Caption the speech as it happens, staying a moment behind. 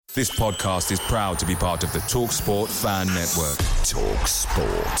This podcast is proud to be part of the TalkSport Fan Network.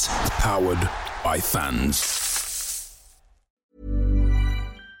 TalkSport. Powered by fans.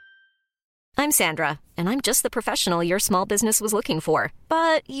 I'm Sandra, and I'm just the professional your small business was looking for.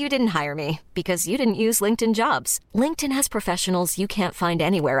 But you didn't hire me because you didn't use LinkedIn Jobs. LinkedIn has professionals you can't find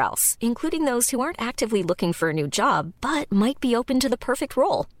anywhere else, including those who aren't actively looking for a new job, but might be open to the perfect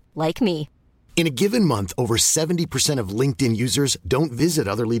role, like me. In a given month, over 70% of LinkedIn users don't visit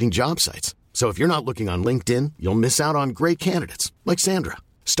other leading job sites. So if you're not looking on LinkedIn, you'll miss out on great candidates like Sandra.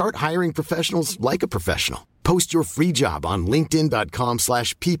 Start hiring professionals like a professional. Post your free job on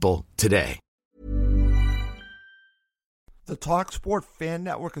linkedin.com/people today. The TalkSport Fan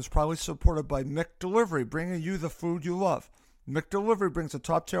Network is proudly supported by McDelivery, bringing you the food you love. McDelivery brings a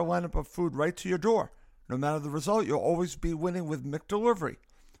top-tier lineup of food right to your door. No matter the result, you'll always be winning with McDelivery.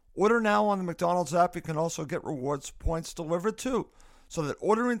 Order now on the McDonald's app. You can also get rewards points delivered too, so that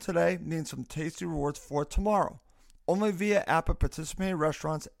ordering today means some tasty rewards for tomorrow. Only via app at participating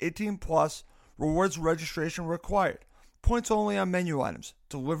restaurants. 18 plus. Rewards registration required. Points only on menu items.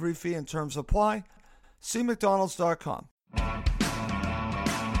 Delivery fee and terms apply. See McDonald's.com.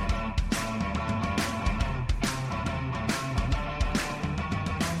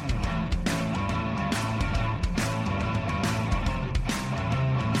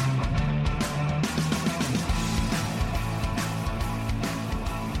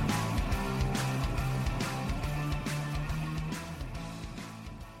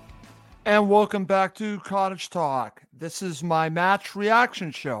 And welcome back to Cottage Talk. This is my match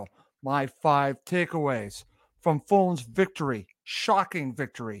reaction show, my 5 takeaways from Fulham's victory, shocking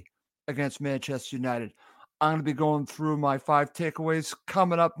victory against Manchester United. I'm going to be going through my 5 takeaways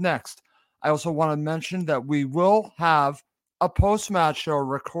coming up next. I also want to mention that we will have a post-match show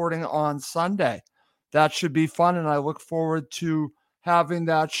recording on Sunday. That should be fun, and I look forward to having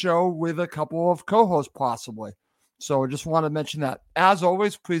that show with a couple of co-hosts possibly. So I just want to mention that. As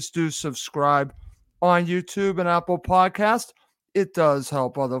always, please do subscribe on YouTube and Apple Podcast. It does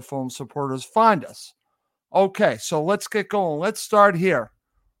help other Fulham supporters find us. Okay, so let's get going. Let's start here.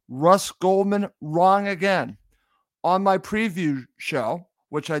 Russ Goldman, wrong again. On my preview show,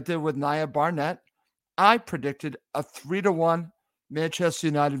 which I did with Nia Barnett, I predicted a 3-1 Manchester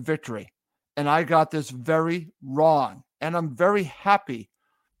United victory. And I got this very wrong. And I'm very happy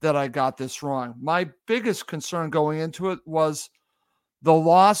that I got this wrong. My biggest concern going into it was the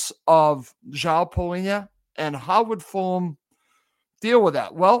loss of João Palhinha and how would Fulham deal with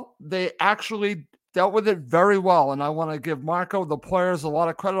that? Well, they actually dealt with it very well, and I want to give Marco, the players, a lot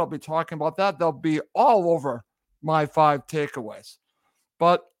of credit. I'll be talking about that. They'll be all over my 5 takeaways.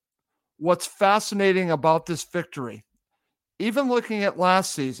 But what's fascinating about this victory, even looking at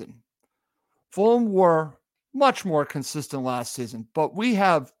last season, Fulham were much more consistent last season, but we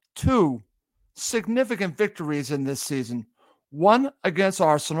have 2 significant victories in this season. One against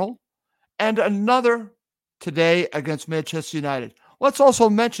Arsenal and another today against Manchester United. Let's also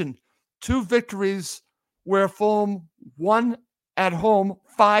mention 2 victories where Fulham won at home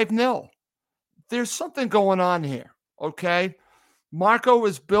 5-0. There's something going on here, okay? Marco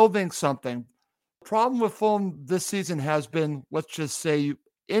is building something. The problem with Fulham this season has been, let's just say,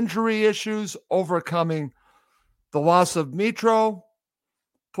 injury issues, overcoming the loss of Mitro,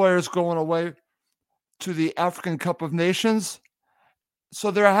 players going away to the African Cup of Nations.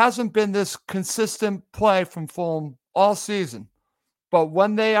 So there hasn't been this consistent play from Fulham all season. But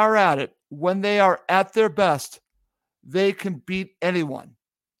when they are at it, when they are at their best, they can beat anyone.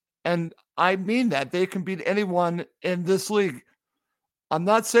 And I mean that. They can beat anyone in this league. I'm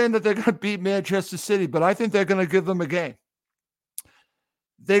not saying that they're going to beat Manchester City, but I think they're going to give them a game.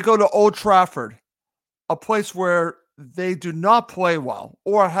 They go to Old Trafford, a place where they do not play well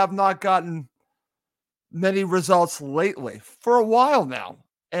or have not gotten many results lately for a while now.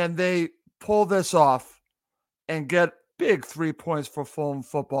 And they pull this off and get big 3 points for Fulham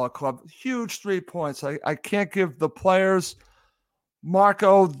Football Club. Huge 3 points. I can't give the players,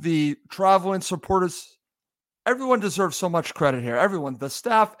 Marco, the traveling supporters, everyone deserves so much credit here. Everyone, the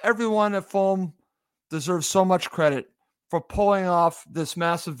staff, everyone at Fulham deserves so much credit for pulling off this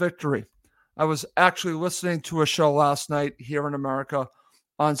massive victory. I was actually listening to a show last night here in America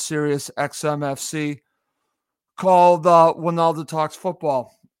on Sirius XMFC called Ronaldo Talks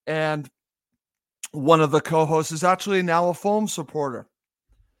Football. And one of the co-hosts is actually now a Fulham supporter,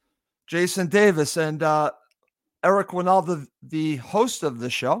 Jason Davis. And Eric Ronaldo, the host of the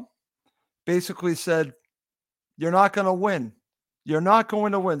show, basically said, "You're not going to win. You're not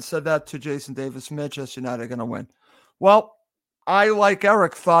going to win," said that to Jason Davis. Manchester United are going to win. Well, I, like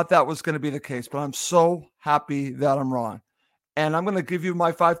Eric, thought that was going to be the case, but I'm so happy that I'm wrong. And I'm going to give you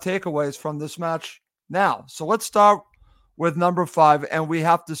my 5 takeaways from this match now. So let's start with number 5, and we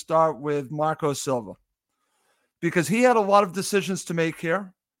have to start with Marco Silva because he had a lot of decisions to make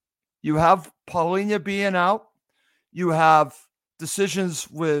here. You have Paulinho being out. You have decisions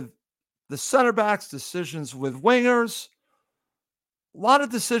with the center backs, decisions with wingers. A lot of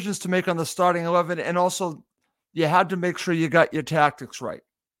decisions to make on the starting 11, and also you had to make sure you got your tactics right.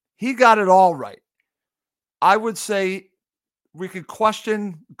 He got it all right. I would say we could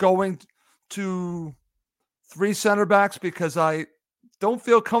question going to 3 center backs because I don't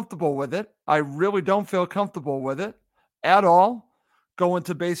feel comfortable with it. I really don't feel comfortable with it at all. Going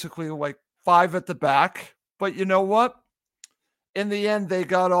to basically like 5 at the back. But you know what? In the end, they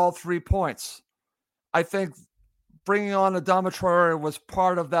got all 3 points. I think bringing on Adama Traore was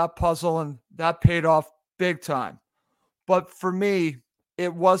part of that puzzle, and that paid off big time. But for me,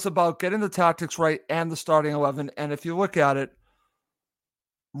 it was about getting the tactics right and the starting 11. And if you look at it,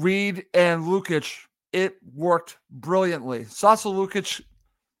 Reed and Lukic, it worked brilliantly. Sasa Lukic,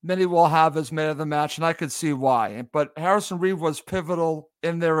 many will have as man of the match, and I could see why. But Harrison Reed was pivotal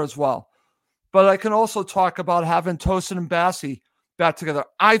in there as well. But I can also talk about having Tosin and Bassi back together.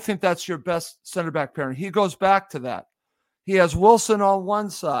 I think that's your best center back pairing. He goes back to that. He has Wilson on one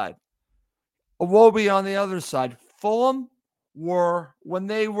side, Iwobi on the other side. Fulham were, when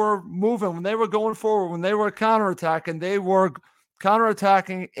they were moving, when they were going forward, when they were counterattacking, they were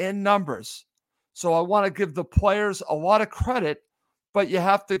counterattacking in numbers. So I want to give the players a lot of credit, but you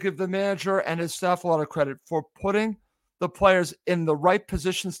have to give the manager and his staff a lot of credit for putting the players in the right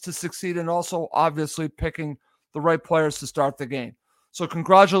positions to succeed and also obviously picking the right players to start the game. So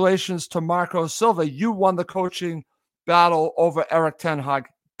congratulations to Marco Silva. You won the coaching battle over Eric Ten Hag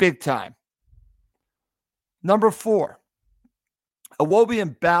big time. Number 4, Iwobi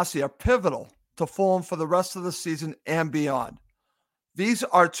and Bassi are pivotal to Fulham for the rest of the season and beyond. These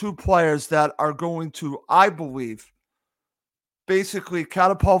are 2 players that are going to, I believe, basically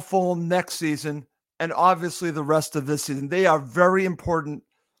catapult Fulham next season and obviously the rest of this season. They are very important.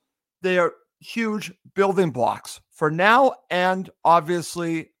 They are huge building blocks for now and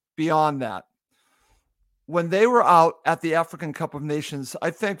obviously beyond that. When they were out at the African Cup of Nations,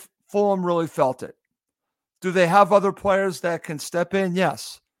 I think Fulham really felt it. Do they have other players that can step in?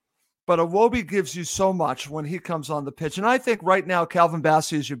 Yes. But Iwobi gives you so much when he comes on the pitch. And I think right now Calvin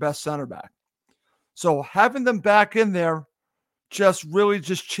Bassey is your best center back. So having them back in there just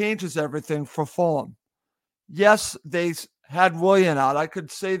changes everything for Fulham. Yes, they had Willian out. I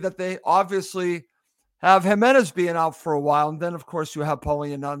could say that they obviously have Jimenez being out for a while. And then, of course, you have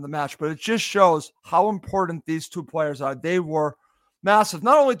Paulinho not in the match. But it just shows how important these 2 players are. They were massive.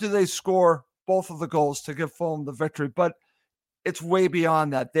 Not only do they score both of the goals to give Fulham the victory, but it's way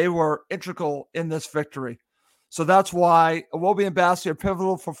beyond that. They were integral in this victory. So that's why Iwobi and Bassi are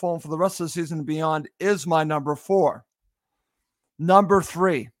pivotal for Fulham for the rest of the season and beyond is my number 4. Number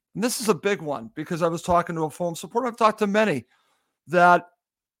 3, and this is a big one because I was talking to a Fulham supporter. I've talked to many that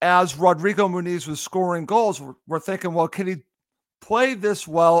as Rodrigo Muniz was scoring goals, we're thinking, well, can he play this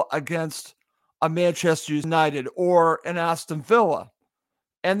well against a Manchester United or an Aston Villa?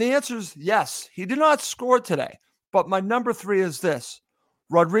 And the answer is yes. He did not score today. But my number 3 is this.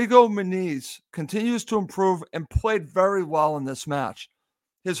 Rodrigo Muniz continues to improve and played very well in this match.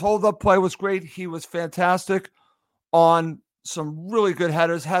 His hold-up play was great. He was fantastic on some really good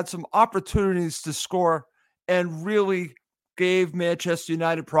headers, had some opportunities to score, and really gave Manchester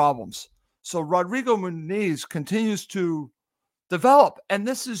United problems. So Rodrigo Muniz continues to develop, and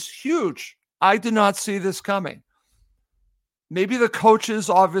this is huge. I did not see this coming. Maybe the coaches,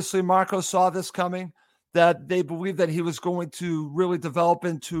 obviously Marco saw this coming, that they believed that he was going to really develop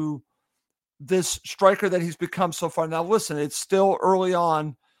into this striker that he's become so far. Now, listen, it's still early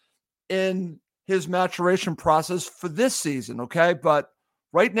on in his maturation process for this season, okay? But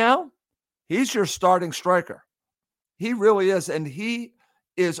right now, he's your starting striker. He really is, and he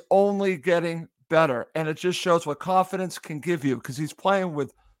is only getting better, and it just shows what confidence can give you because he's playing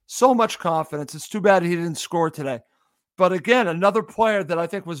with so much confidence. It's too bad he didn't score today. But again, another player that I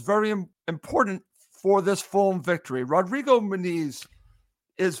think was very important for this Fulham victory. Rodrigo Muniz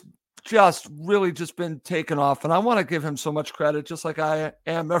is just been taken off, and I want to give him so much credit, just like I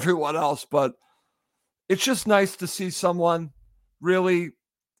am everyone else, but it's just nice to see someone really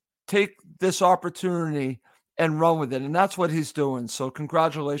take this opportunity and run with it, and that's what he's doing. So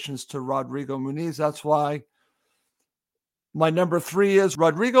congratulations to Rodrigo Muniz. That's why my number 3 is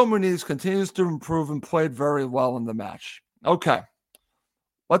Rodrigo Muniz continues to improve and played very well in the match. Okay,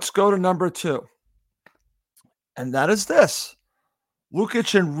 let's go to number 2. And that is this.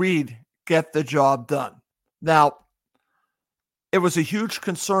 Lukic and Reed get the job done. Now, It was a huge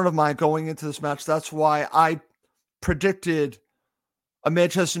concern of mine going into this match. That's why I predicted a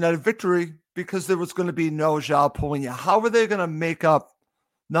Manchester United victory, because there was going to be no João Paulinho. How were they going to make up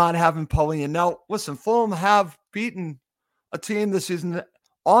not having Paulinho? Now, listen, Fulham have beaten a team this season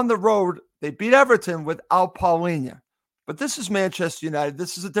on the road. They beat Everton without Paulinho. But this is Manchester United.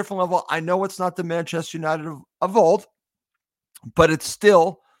 This is a different level. I know it's not the Manchester United of old, but it's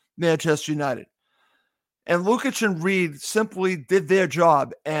still Manchester United. And Lukic and Reed simply did their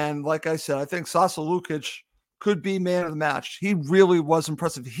job. And like I said, I think Sasa Lukic could be man of the match. He really was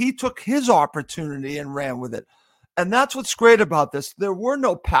impressive. He took his opportunity and ran with it. And that's what's great about this. There were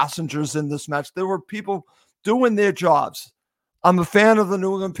no passengers in this match. There were people doing their jobs. I'm a fan of the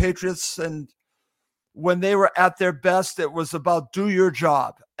New England Patriots, and when they were at their best, it was about do your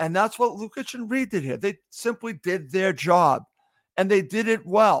job. And that's what Lukic and Reed did here. They simply did their job, and they did it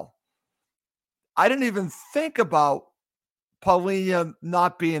well. I didn't even think about Paulinho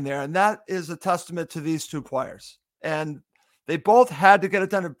not being there, and that is a testament to these two players. And they both had to get it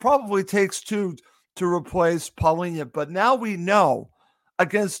done. It probably takes two to replace Paulinho, but now we know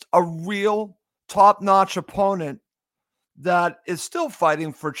against a real top-notch opponent that is still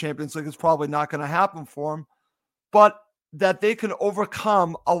fighting for Champions League. It's probably not going to happen for him, but that they can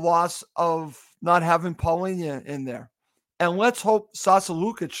overcome a loss of not having Paulinho in there. And let's hope Sasa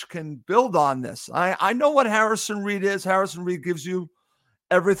Lukic can build on this. I know what Harrison Reed is. Harrison Reed gives you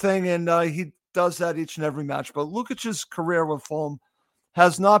everything, and he does that each and every match. But Lukic's career with Fulham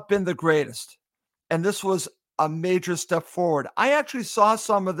has not been the greatest, and this was a major step forward. I actually saw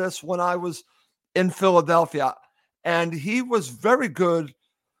some of this when I was in Philadelphia, and he was very good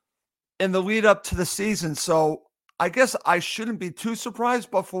in the lead up to the season. So I guess I shouldn't be too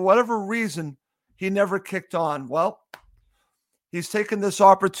surprised, but for whatever reason, he never kicked on. Well, he's taken this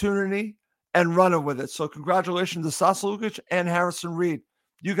opportunity and running with it. So congratulations to Sasa Lukic and Harrison Reed.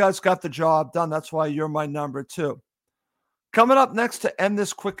 You guys got the job done. That's why you're my number two. Coming up next to end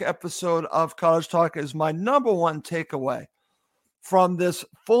this quick episode of Cottage Talk is my number one takeaway from this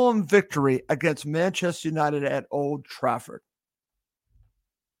Fulham victory against Manchester United at Old Trafford.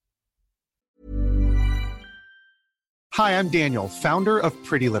 Hi, I'm Daniel, founder of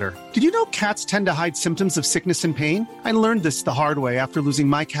Pretty Litter. Did you know cats tend to hide symptoms of sickness and pain? I learned this the hard way after losing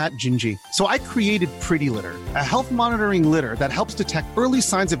my cat, Gingy. So I created Pretty Litter, a health monitoring litter that helps detect early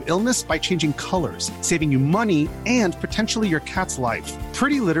signs of illness by changing colors, saving you money and potentially your cat's life.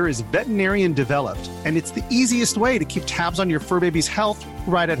 Pretty Litter is veterinarian developed, and it's the easiest way to keep tabs on your fur baby's health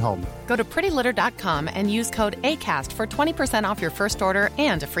right at home. Go to prettylitter.com and use code ACAST for 20% off your first order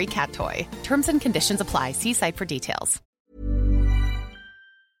and a free cat toy. Terms and conditions apply. See site for details.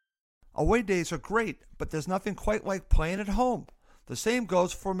 Away days are great, but there's nothing quite like playing at home. The same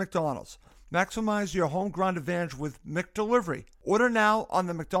goes for McDonald's. Maximize your home ground advantage with McDelivery. Order now on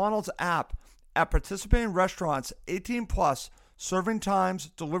the McDonald's app at participating restaurants. 18 plus. Serving times,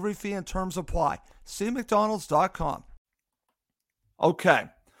 delivery fee, and terms apply. See McDonald's.com. Okay,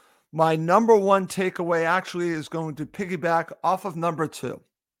 my number one takeaway actually is going to piggyback off of number two.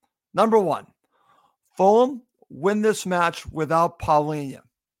 Number one, Fulham win this match without Paulinho.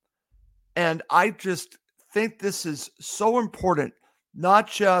 And I just think this is so important, not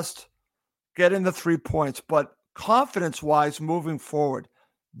just getting the 3 points, but confidence-wise moving forward.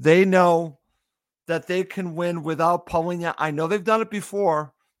 They know that they can win without Paulinho. I know they've done it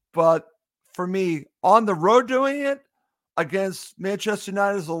before, but for me, on the road doing it against Manchester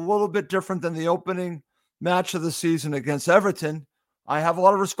United is a little bit different than the opening match of the season against Everton. I have a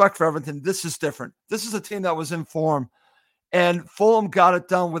lot of respect for Everton. This is different. This is a team that was in form, and Fulham got it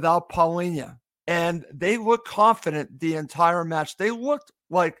done without Paulinho. And they looked confident the entire match. They looked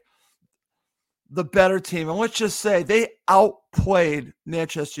like the better team. And let's just say they outplayed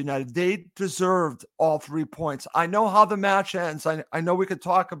Manchester United. They deserved all 3 points. I know how the match ends. I know we could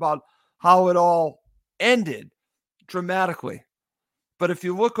talk about how it all ended dramatically. But if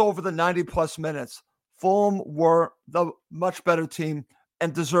you look over the 90-plus minutes, Fulham were the much better team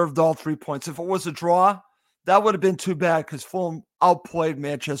and deserved all 3 points. If it was a draw, that would have been too bad because Fulham outplayed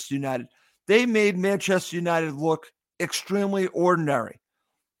Manchester United. They made Manchester United look extremely ordinary.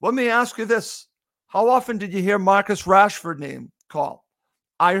 Let me ask you this. How often did you hear Marcus Rashford's name called?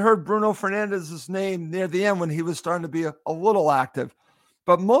 I heard Bruno Fernandes's name near the end when he was starting to be a little active.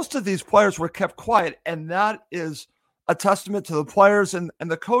 But most of these players were kept quiet, and that is a testament to the players and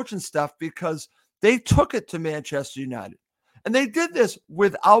the coaching staff because they took it to Manchester United. And they did this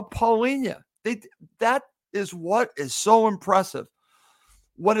without Paulinho. That is what is so impressive.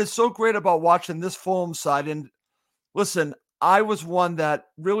 What is so great about watching this Fulham side, and listen, I was one that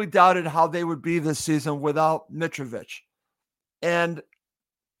really doubted how they would be this season without Mitrovic. And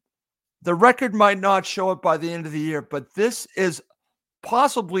the record might not show it by the end of the year, but this is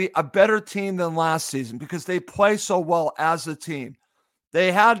possibly a better team than last season because they play so well as a team.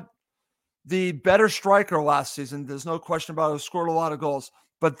 They had the better striker last season. There's no question about it. Who scored a lot of goals.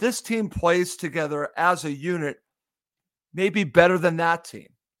 But this team plays together as a unit, maybe better than that team.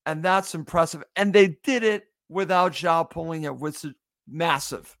 And that's impressive. And they did it without João Palhinha, which is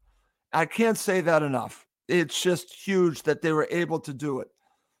massive. I can't say that enough. It's just huge that they were able to do it.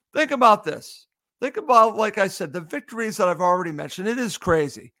 Think about this. Think about, like I said, the victories that I've already mentioned. It is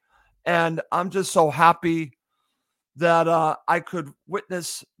crazy. And I'm just so happy that I could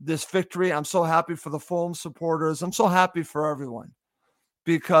witness this victory. I'm so happy for the Fulham supporters. I'm so happy for everyone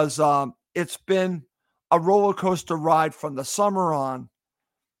because it's been a roller coaster ride from the summer on.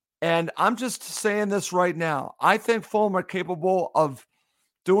 And I'm just saying this right now. I think Fulham are capable of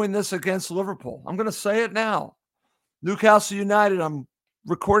doing this against Liverpool. I'm going to say it now. Newcastle United, I'm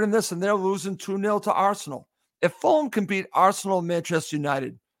recording this, and they're losing 2-0 to Arsenal. If Fulham can beat Arsenal and Manchester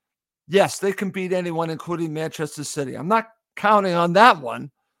United, yes, they can beat anyone, including Manchester City. I'm not counting on that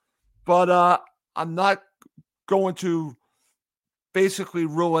one, but I'm not going to basically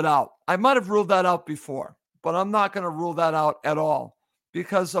rule it out. I might have ruled that out before, but I'm not going to rule that out at all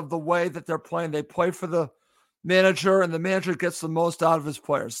because of the way that they're playing. They play for the manager, and the manager gets the most out of his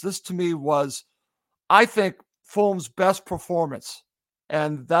players. This, to me, was, I think, Fulham's best performance.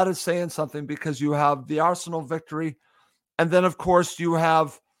 And that is saying something because you have the Arsenal victory, and then, of course, you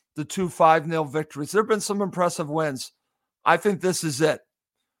have the 2 5-0 victories. There have been some impressive wins. I think this is it.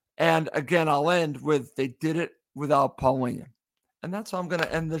 And again, I'll end with they did it without Palhinha. And that's how I'm going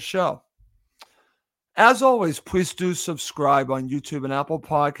to end the show. As always, please do subscribe on YouTube and Apple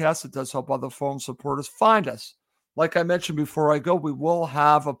Podcasts. It does help other Fulham supporters find us. Like I mentioned before I go, we will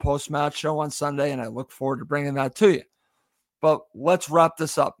have a post-match show on Sunday, and I look forward to bringing that to you. But let's wrap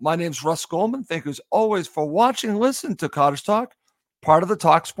this up. My name's Russ Goldman. Thank you as always for watching and listening to Cottage Talk, part of the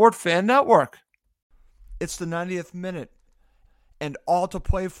TalkSport Fan Network. It's the 90th minute, and all to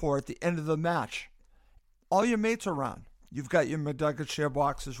play for at the end of the match. All your mates are around. You've got your McNugget share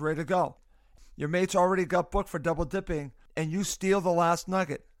boxes ready to go. Your mates already got booked for double dipping, and you steal the last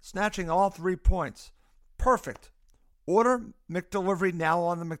nugget, snatching all 3 points. Perfect. Order McDelivery now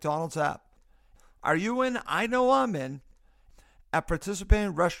on the McDonald's app. Are you in? I know I'm in. At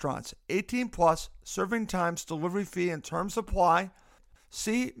participating restaurants, 18 plus, serving times, delivery fee, and terms apply.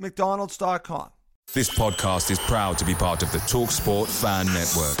 See McDonald's.com. This podcast is proud to be part of the TalkSport Fan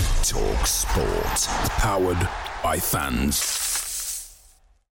Network. TalkSport. Powered by fans.